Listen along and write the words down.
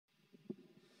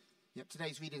Yep,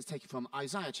 today's reading is taken from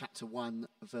Isaiah chapter 1,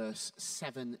 verse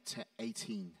 7 to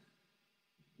 18.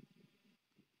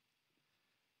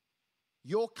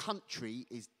 Your country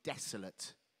is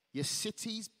desolate. Your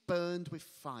cities burned with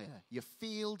fire. Your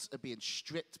fields are being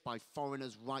stripped by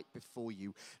foreigners right before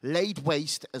you, laid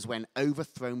waste as when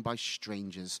overthrown by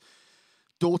strangers.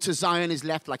 Daughter Zion is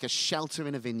left like a shelter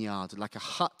in a vineyard, like a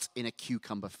hut in a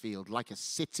cucumber field, like a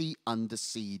city under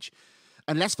siege.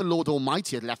 Unless the Lord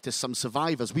Almighty had left us some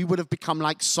survivors, we would have become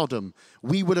like Sodom.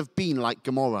 We would have been like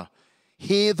Gomorrah.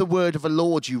 Hear the word of the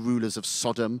Lord, you rulers of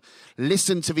Sodom.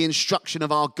 Listen to the instruction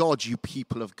of our God, you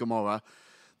people of Gomorrah.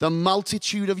 The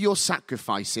multitude of your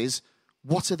sacrifices,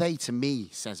 what are they to me,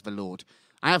 says the Lord?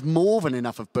 I have more than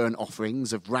enough of burnt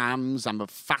offerings, of rams, and of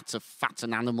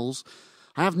fattened animals.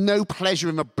 I have no pleasure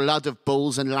in the blood of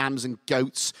bulls and lambs and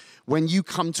goats. When you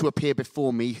come to appear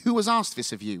before me, who has asked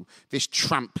this of you, this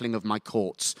trampling of my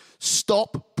courts?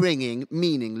 Stop bringing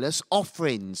meaningless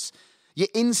offerings. Your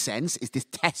incense is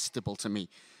detestable to me.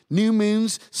 New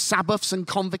moons, Sabbaths, and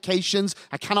convocations,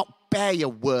 I cannot bear your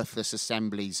worthless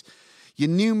assemblies. Your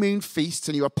new moon feasts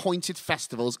and your appointed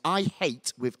festivals, I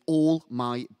hate with all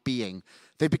my being.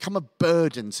 They become a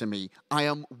burden to me. I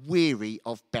am weary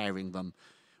of bearing them.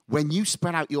 When you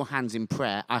spread out your hands in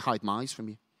prayer, I hide my eyes from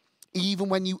you. Even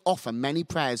when you offer many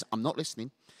prayers, I'm not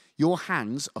listening. Your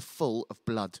hands are full of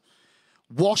blood.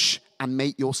 Wash and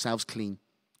make yourselves clean.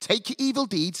 Take your evil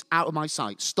deeds out of my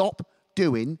sight. Stop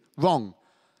doing wrong.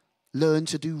 Learn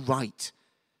to do right.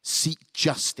 Seek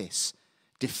justice.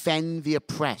 Defend the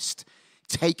oppressed.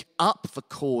 Take up the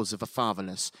cause of the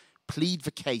fatherless. Plead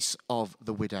the case of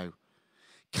the widow.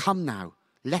 Come now,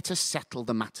 let us settle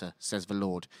the matter, says the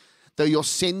Lord. Though your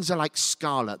sins are like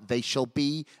scarlet, they shall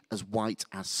be as white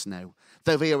as snow.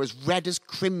 Though they are as red as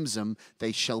crimson,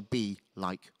 they shall be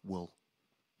like wool.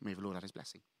 May the Lord add his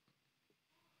blessing.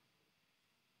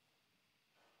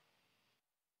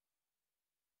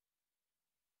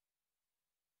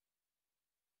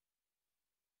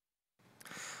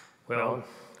 Well,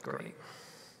 great.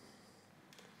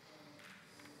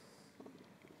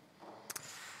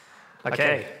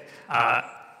 Okay.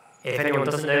 If anyone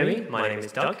doesn't know me, my name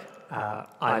is Doug.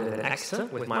 I live in Exeter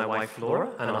with my wife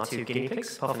Laura and our two guinea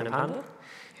pigs, Puffin and Panda,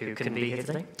 who couldn't be here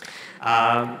today.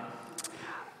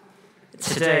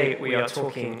 Today we are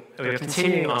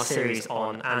continuing our series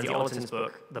on Andy Alton's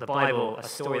book, The Bible, A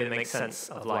Story That Makes Sense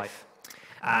of Life.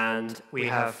 And we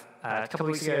have, a couple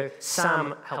of weeks ago,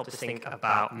 Sam helped us think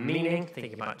about meaning,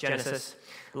 thinking about Genesis.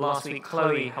 Last week,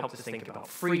 Chloe helped us think about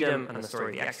freedom and the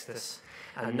story of the Exodus.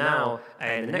 And now,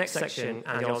 in the next section,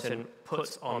 Andy Alton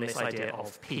puts on this idea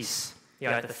of peace.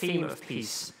 The theme of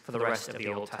peace for the rest of the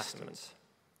Old Testament.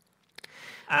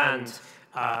 And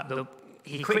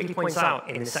he quickly points out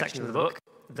in this section of the book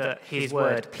that his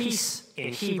word peace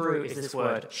in Hebrew is this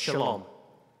word shalom.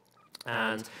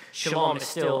 And shalom is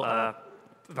still a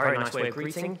very nice way of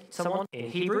greeting someone.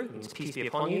 In Hebrew, it means peace be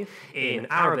upon you. In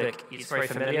Arabic, it's very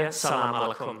familiar, salam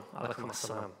alaikum, alaikum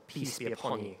assalam, peace be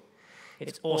upon you.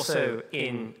 It's also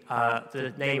in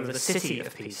the name of the city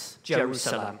of peace,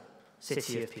 Jerusalem,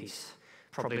 city of peace,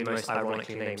 probably the most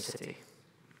ironically named city.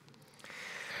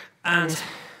 And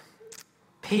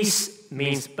peace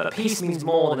means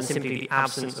more than simply the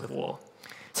absence of war.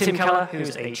 Tim Keller,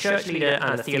 who's a church leader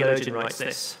and a theologian, writes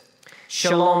this: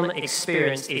 Shalom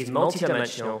experience is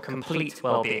multidimensional, complete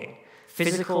well-being.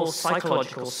 Physical,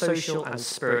 psychological, social, and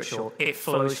spiritual. It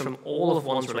flows from all of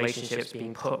one's relationships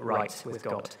being put right with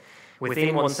God,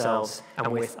 within oneself and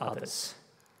with others.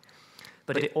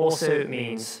 But it also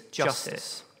means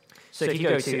justice. So if you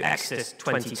go to Exodus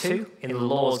 22, in the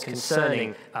laws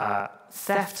concerning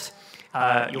theft,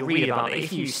 you'll read about that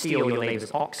if you steal your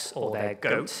neighbor's ox or their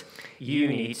goat, you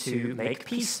need to make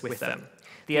peace with them.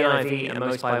 The NIV and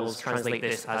most Bibles translate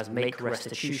this as make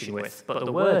restitution with, but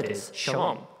the word is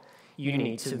shalom. You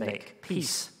need to make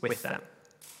peace with them.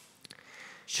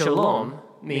 Shalom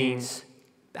means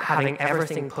having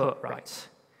everything put right,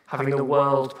 having the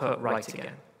world put right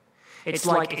again. It's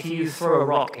like if you throw a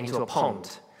rock into a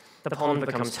pond. The pond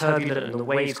becomes turbulent and the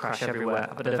waves crash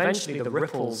everywhere, but eventually the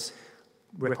ripples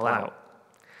ripple out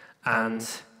and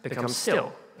become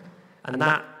still. And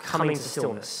that coming to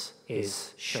stillness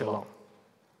is shalom.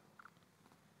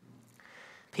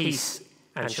 Peace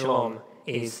and shalom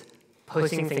is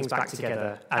putting things back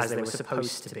together as they were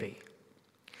supposed to be.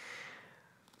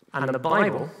 And the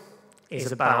Bible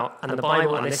is about, and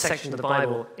this section of the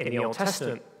Bible in the Old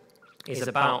Testament is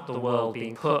about the world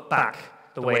being put back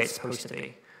the way it's supposed to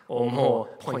be, or more,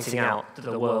 pointing out that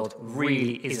the world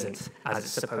really isn't as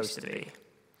it's supposed to be.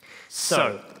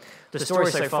 So, the story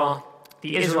so far,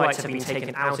 the Israelites have been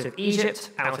taken out of Egypt,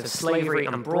 out of slavery,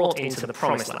 and brought into the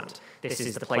promised land. This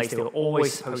is the place they were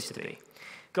always supposed to be.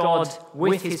 God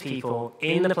with his people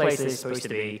in the place they're supposed to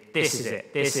be. This is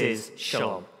it. This is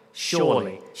Shalom.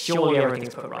 Surely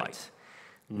everything's put right.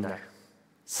 No,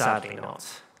 sadly not.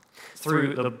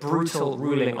 Through the brutal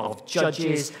ruling of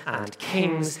judges and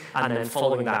kings, and then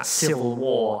following that civil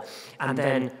war, and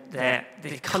then the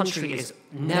country is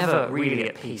never really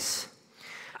at peace.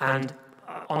 And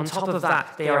on top of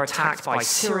that, they are attacked by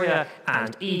Syria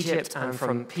and Egypt, and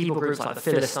from people groups like the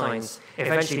Philistines,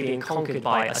 eventually being conquered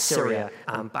by Assyria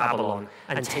and Babylon,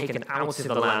 and taken out of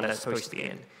the land they're supposed to be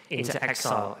in, into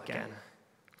exile again.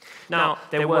 Now,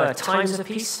 there were times of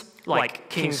peace, like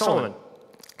King Solomon.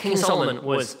 King Solomon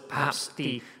was perhaps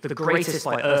the greatest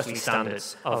by earthly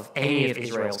standards of any of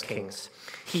Israel's kings.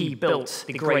 He built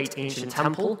the great ancient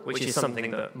temple, which is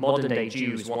something that modern-day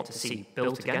Jews want to see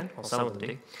built again, or some of them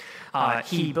do.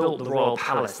 He built the royal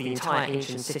palace. The entire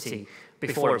ancient city,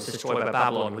 before it was destroyed by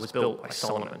Babylon, was built by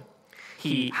Solomon.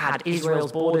 He had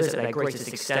Israel's borders at their greatest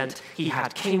extent. He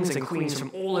had kings and queens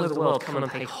from all over the world come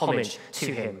and pay homage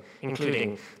to him,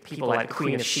 including people like the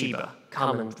Queen of Sheba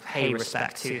come and pay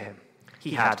respect to him.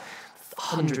 He had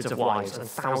hundreds of wives and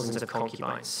thousands of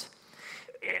concubines.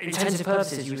 In intents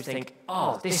purposes, you would think,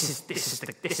 oh, this is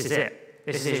it.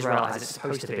 This is Israel as it's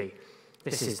supposed to be.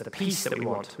 This is the peace that we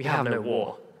want. We have no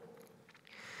war.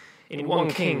 In 1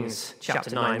 Kings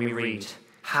chapter 9, we read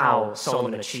how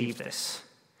Solomon achieved this.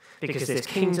 Because this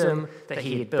kingdom that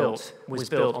he had built was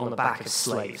built on the back of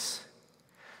slaves.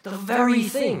 The very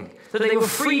thing that they were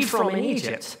freed from in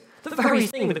Egypt, the very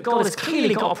thing that God has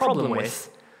clearly got a problem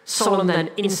with, Solomon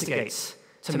then instigates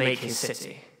to make his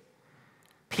city.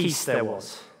 Peace there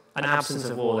was, an absence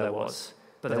of war there was,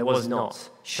 but there was not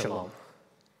shalom.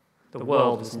 The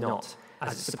world was not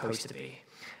as it's supposed to be.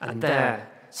 And there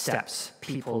steps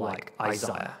people like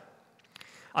Isaiah.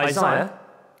 Isaiah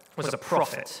was a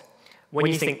prophet. When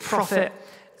you think prophet,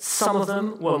 some of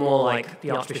them were more like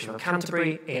the Archbishop of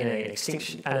Canterbury in an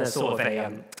extinction, and a sort of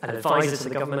an advisor to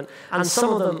the government, and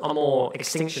some of them are more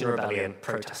Extinction Rebellion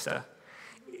protester.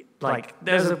 Like,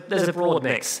 there's a broad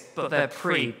mix, but they're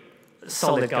pretty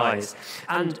solid guys.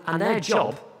 And their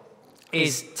job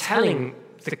is telling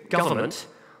the government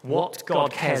what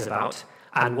God cares about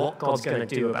and what God's going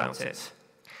to do about it.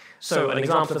 So an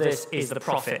example of this is the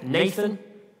prophet Nathan.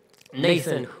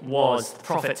 Nathan was the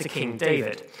prophet to King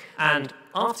David. And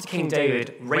after King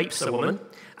David rapes a woman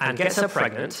and gets her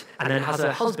pregnant and then has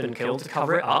her husband killed to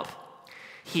cover it up,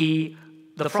 the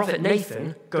prophet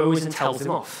Nathan goes and tells him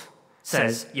off.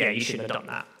 Says, yeah, you shouldn't have done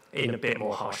that, in a bit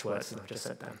more harsh words than I've just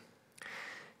said then.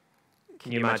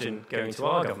 Can you imagine going to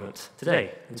our government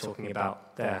today and talking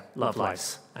about their love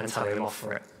lives and telling them off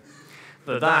for it?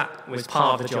 But that was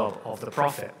part of the job of the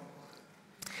prophet.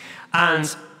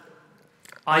 And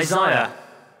Isaiah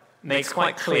makes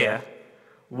quite clear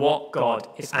what God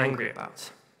is angry about.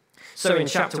 So in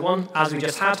chapter 1, as we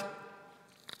just had,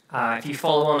 if you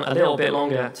follow on a little bit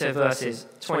longer to verses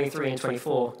 23 and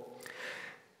 24,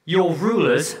 your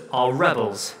rulers are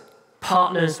rebels,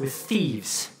 partners with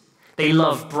thieves. They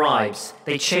love bribes.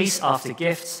 They chase after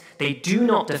gifts. They do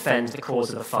not defend the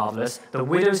cause of the fatherless. The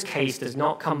widow's case does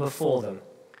not come before them.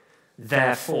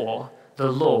 Therefore,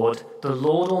 the Lord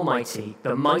Almighty,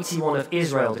 the mighty one of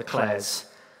Israel declares,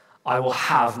 I will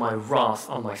have my wrath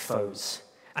on my foes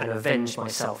and avenge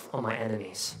myself on my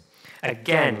enemies.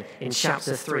 Again, in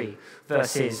chapter 3,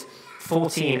 verses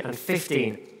 14 and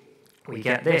 15, we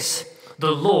get this.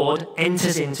 The Lord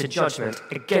enters into judgment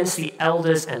against the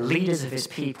elders and leaders of his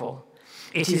people.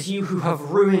 It is you who have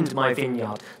ruined my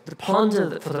vineyard, the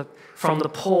plunder from the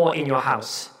poor in your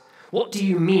house. What do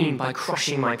you mean by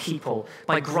crushing my people,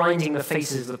 by grinding the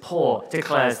faces of the poor,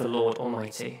 declares the Lord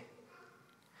Almighty.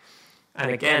 And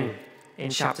again,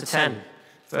 in chapter 10,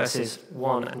 verses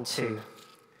 1 and 2.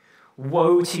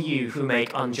 Woe to you who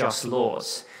make unjust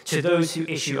laws, to those who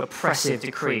issue oppressive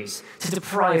decrees, to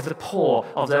deprive the poor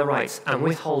of their rights and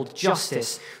withhold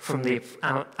justice from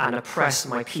and oppress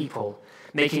my people,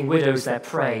 making widows their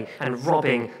prey and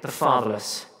robbing the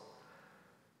fatherless.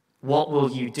 What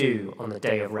will you do on the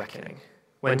day of reckoning,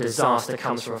 when disaster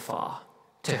comes from afar?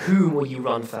 To whom will you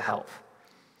run for help?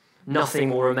 Nothing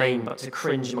will remain but to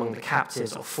cringe among the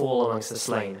captives or fall amongst the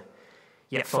slain.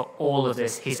 Yet for all of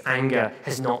this, his anger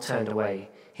has not turned away.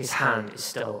 His hand is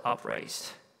still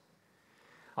upraised.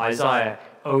 Isaiah,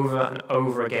 over and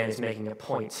over again, is making a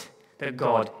point that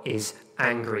God is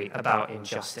angry about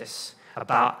injustice,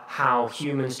 about how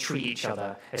humans treat each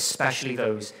other, especially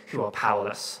those who are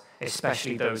powerless,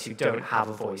 especially those who don't have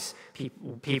a voice,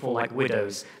 people like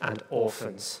widows and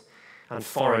orphans and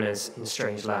foreigners in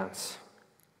strange lands.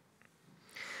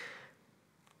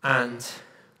 And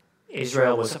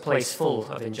Israel was a place full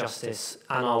of injustice,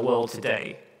 and our world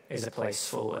today is a place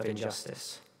full of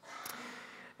injustice.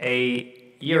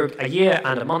 A year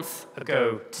and a month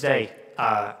ago today,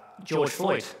 George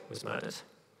Floyd was murdered.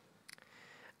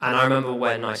 And I remember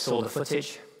when I saw the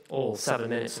footage, all 7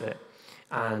 minutes of it,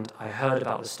 and I heard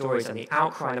about the stories and the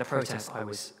outcry and the protest, it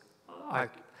was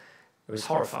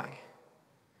horrifying.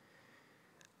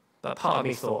 But part of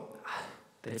me thought,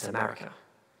 but it's America.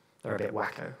 They're a bit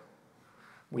wacko.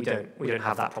 We don't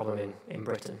have that problem in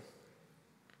Britain.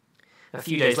 A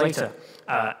few days later,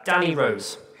 Danny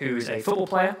Rose, who's a football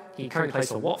player, he currently plays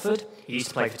for Watford. He used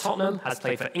to play for Tottenham, has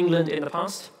played for England in the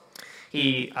past.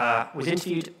 He was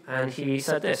interviewed and he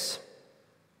said this.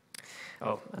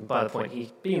 Oh, and by the point,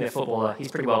 being a footballer, he's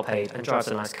pretty well paid and drives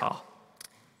a nice car.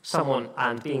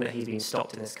 And being that he's been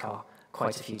stopped in this car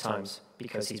quite a few times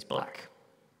because he's black.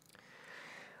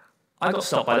 I got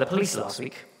stopped by the police last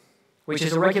week, which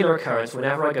is a regular occurrence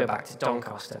whenever I go back to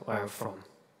Doncaster, where I'm from.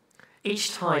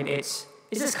 Each time is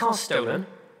this car stolen?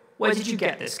 Where did you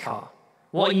get this car?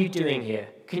 What are you doing here?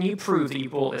 Can you prove that you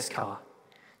bought this car?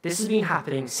 This has been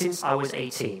happening since I was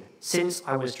 18, since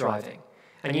I was driving.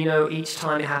 And each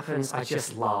time it happens, I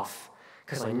just laugh,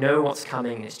 because I know what's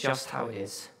coming, and it's just how it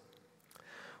is.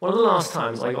 One of the last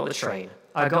times I got the train,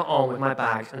 I got on with my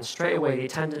bag, and straight away the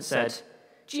attendant said,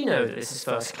 "Do you know that this is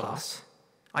first class?"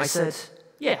 I said,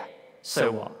 "Yeah,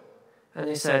 so what?" And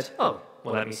they said, "Oh,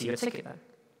 well, let me see your ticket then."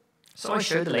 So I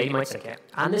showed the lady my ticket,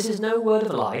 and this is no word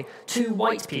of a lie, 2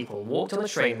 white people walked on the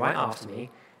train right after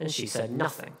me, and she said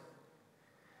nothing.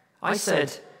 I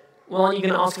said, "Well, aren't you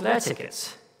going to ask for their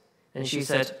tickets?" And she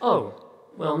said, "Oh,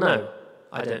 well, no,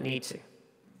 I don't need to."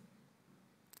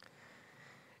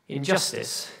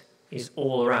 Injustice is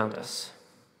all around us.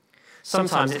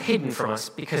 Sometimes it's hidden from us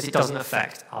because it doesn't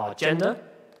affect our gender,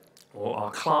 or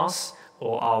our class,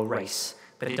 or our race,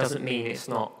 but it doesn't mean it's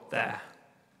not there.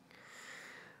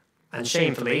 And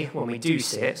shamefully, when we do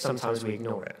see it, sometimes we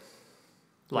ignore it.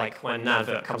 Like when an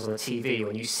advert comes on the TV,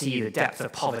 when you see the depth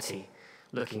of poverty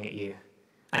looking at you,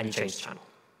 and you change the channel.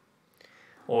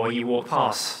 Or you walk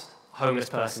past a homeless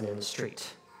person in the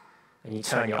street, and you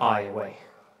turn your eye away.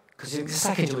 Because in a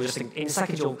second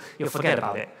you'll forget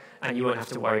about it, and you won't have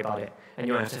to worry about it, and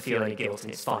you won't have to feel any guilt,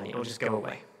 and it's fine, it'll just go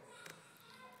away.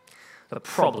 The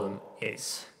problem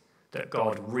is that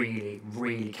God really,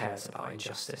 really cares about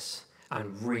injustice,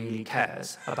 and really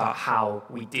cares about how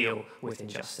we deal with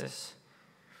injustice.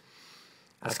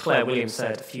 As Claire Williams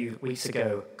said a few weeks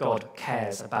ago, God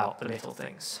cares about the little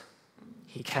things.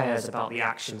 He cares about the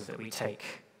actions that we take.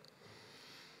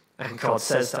 And God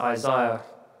says to Isaiah,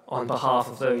 on behalf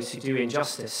of those who do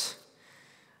injustice,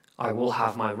 "I will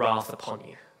have my wrath upon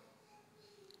you."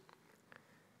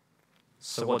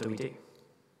 So what do?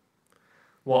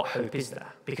 What hope is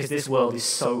there? Because this world is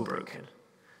so broken.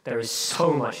 There is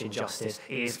so much injustice.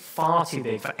 It is far too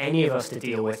big for any of us to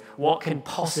deal with. What can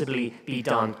possibly be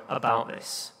done about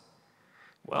this?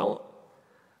 Well,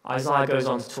 Isaiah goes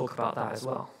on to talk about that as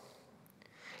well.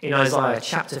 In Isaiah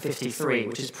chapter 53,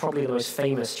 which is probably the most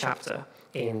famous chapter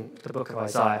in the book of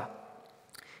Isaiah,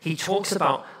 he talks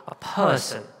about a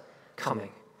person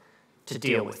coming to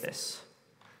deal with this.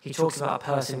 He talks about a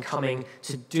person coming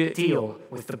to deal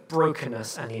with the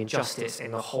brokenness and the injustice in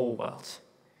the whole world.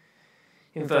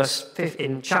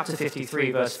 In chapter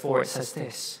 53, verse 4, it says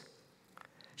this: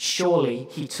 "Surely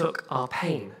he took our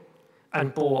pain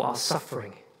and bore our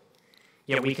suffering,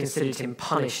 yet we considered him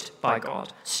punished by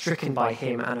God, stricken by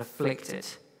him and afflicted.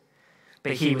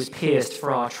 But he was pierced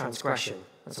for our transgression."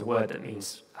 That's a word that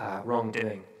means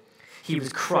wrongdoing. "He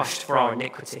was crushed for our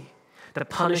iniquity. The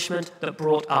punishment that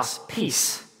brought us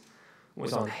peace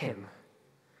was on him.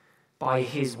 By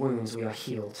his wounds we are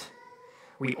healed.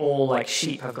 We all like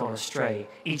sheep have gone astray.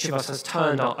 Each of us has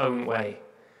turned our own way,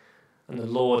 and the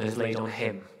Lord has laid on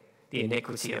him the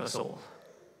iniquity of us all."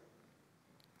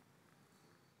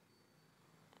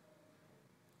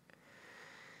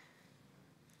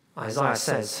 Isaiah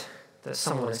says that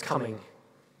someone is coming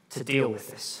to deal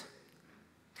with this.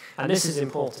 And this is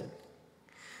important,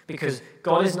 because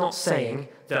God is not saying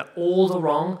that all the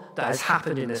wrong that has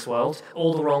happened in this world,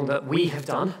 all the wrong that we have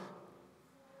done,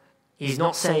 he's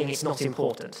not saying it's not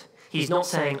important. He's not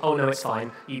saying, "Oh no, it's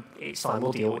fine,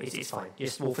 we'll deal with it, it's fine,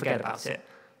 we'll forget about it."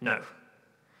 No.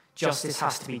 Justice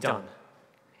has to be done.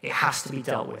 It has to be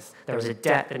dealt with. There is a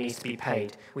debt that needs to be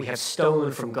paid. We have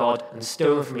stolen from God and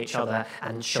stolen from each other,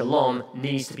 and shalom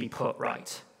needs to be put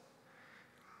right.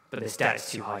 But this debt is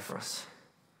too high for us.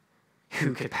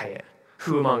 Who could pay it?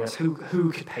 Who among us? Who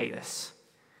could pay this?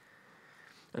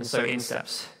 And so in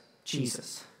steps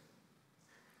Jesus.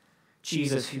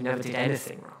 Jesus, who never did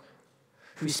anything wrong,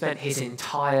 who spent his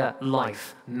entire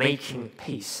life making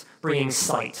peace, bringing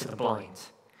sight to the blind,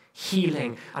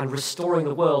 healing and restoring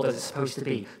the world as it's supposed to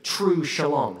be. True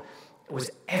shalom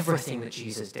was everything that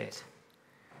Jesus did.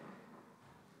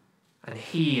 And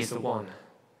he is the one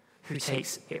who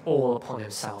takes it all upon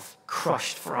himself,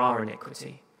 crushed for our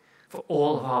iniquity, for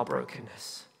all of our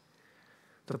brokenness,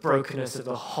 the brokenness of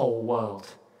the whole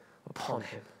world upon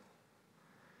him.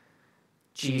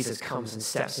 Jesus comes and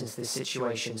steps into this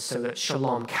situation so that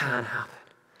shalom can happen.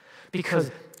 Because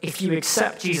if you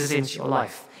accept Jesus into your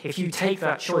life, if you take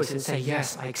that choice and say,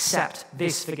 yes, I accept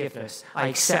this forgiveness, I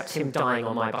accept him dying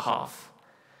on my behalf,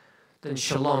 then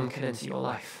shalom can enter your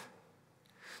life.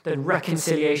 Then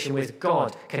reconciliation with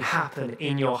God can happen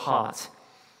in your heart.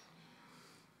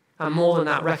 And more than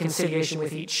that, reconciliation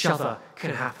with each other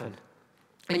can happen.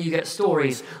 And you get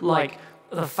stories like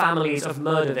the families of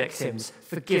murder victims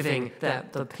forgiving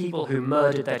the people who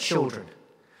murdered their children.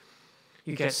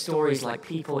 You get stories like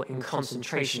people in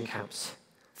concentration camps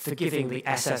forgiving the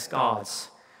SS guards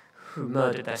who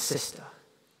murdered their sister.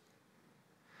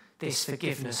 This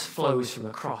forgiveness flows from the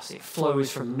cross. It flows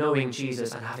from knowing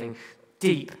Jesus and having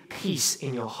deep peace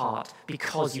in your heart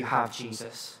because you have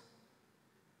Jesus.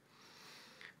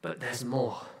 But there's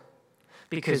more.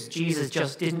 Because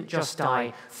Jesus didn't just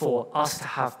die for us to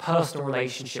have personal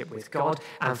relationship with God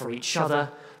and for each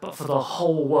other, but for the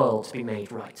whole world to be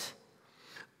made right.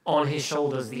 On his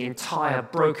shoulders, the entire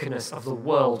brokenness of the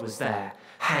world was there,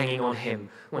 hanging on him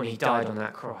when he died on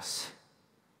that cross.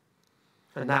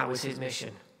 And that was his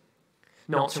mission.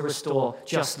 Not to restore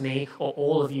just me or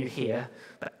all of you here,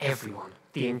 but everyone,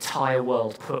 the entire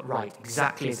world put right,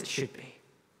 exactly as it should be.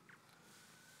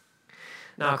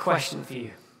 Now, a question for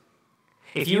you.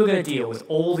 If you were going to deal with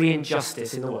all the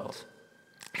injustice in the world,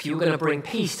 if you were going to bring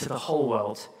peace to the whole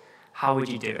world, how would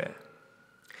you do it?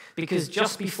 Because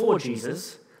just before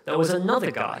Jesus, there was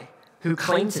another guy who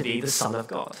claimed to be the Son of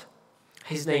God.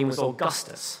 His name was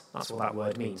Augustus. That's what that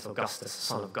word means, Augustus,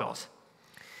 Son of God.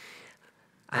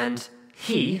 And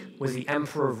he was the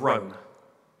emperor of Rome.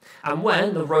 And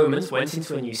when the Romans went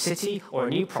into a new city or a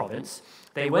new province,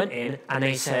 they went in and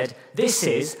they said, "This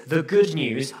is the good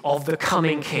news of the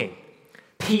coming king.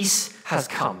 Peace has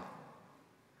come."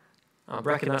 I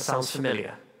reckon that sounds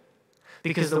familiar.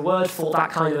 Because the word for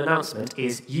that kind of announcement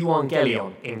is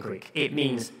euangelion in Greek. It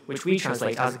means, which we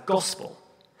translate as gospel.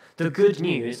 The good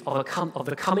news of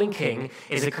the coming king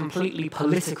is a completely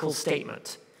political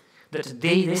statement. That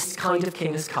this kind of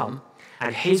king has come,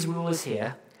 and his rule is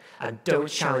here, and don't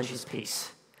challenge his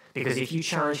peace. Because if you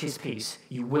challenge his peace,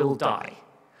 you will die.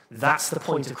 That's the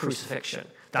point of crucifixion.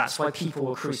 That's why people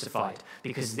were crucified,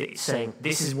 because it's saying,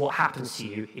 this is what happens to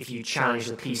you if you challenge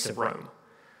the peace of Rome.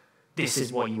 This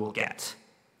is what you will get.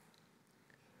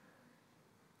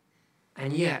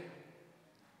 And yet,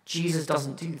 Jesus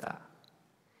doesn't do that.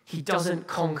 He doesn't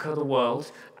conquer the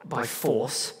world by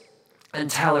force and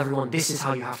tell everyone this is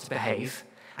how you have to behave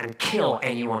and kill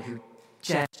anyone who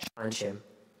dares challenge him.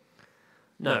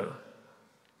 No.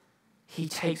 He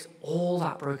takes all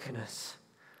that brokenness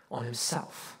on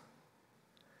himself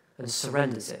and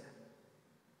surrenders it.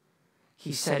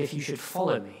 He said, if you should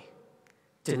follow me,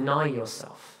 deny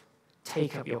yourself,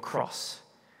 take up your cross,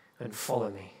 and follow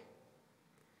me.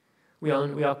 We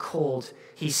are called,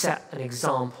 he set an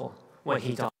example when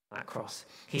he died on that cross.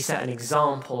 He set an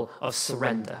example of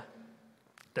surrender,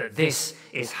 that this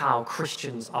is how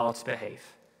Christians are to behave,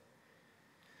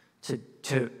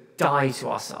 to die to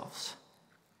ourselves,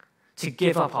 to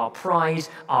give up our pride,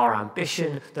 our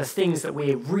ambition, the things that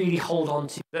we really hold on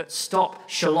to that stop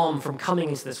shalom from coming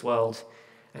into this world,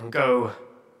 and go,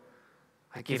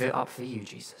 I give it up for you,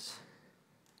 Jesus.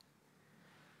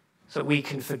 So we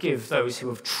can forgive those who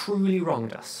have truly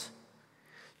wronged us.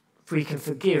 We can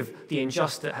forgive the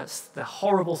injustice, the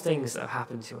horrible things that have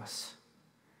happened to us.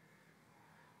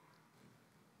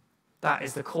 That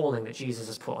is the calling that Jesus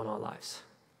has put on our lives.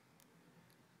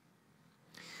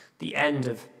 The end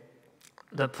of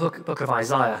the book of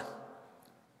Isaiah,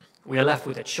 we are left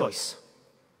with a choice.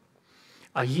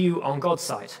 Are you on God's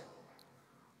side?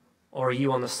 Or are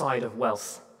you on the side of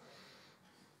wealth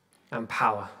and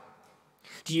power?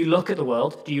 Do you look at the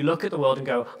world? Do you look at the world and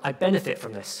go, I benefit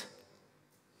from this?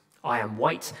 I am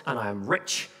white and I am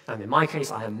rich, and in my case,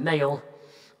 I am male.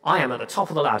 I am at the top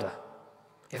of the ladder.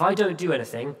 If I don't do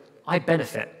anything, I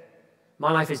benefit.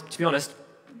 My life is, to be honest,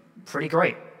 pretty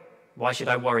great. Why should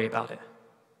I worry about it?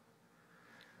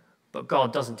 But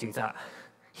God doesn't do that.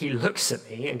 He looks at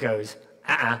me and goes,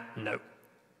 no.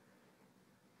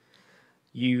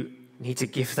 You need to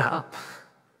give that up.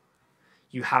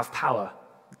 You have power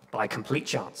by complete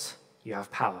chance. You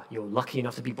have power. You're lucky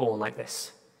enough to be born like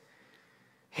this.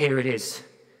 Here it is.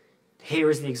 Here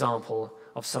is the example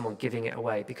of someone giving it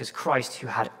away, because Christ, who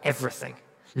had everything,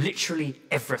 literally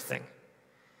everything,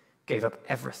 gave up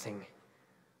everything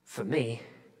for me,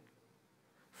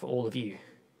 for all of you,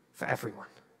 for everyone.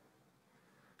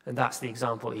 And that's the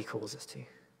example he calls us to.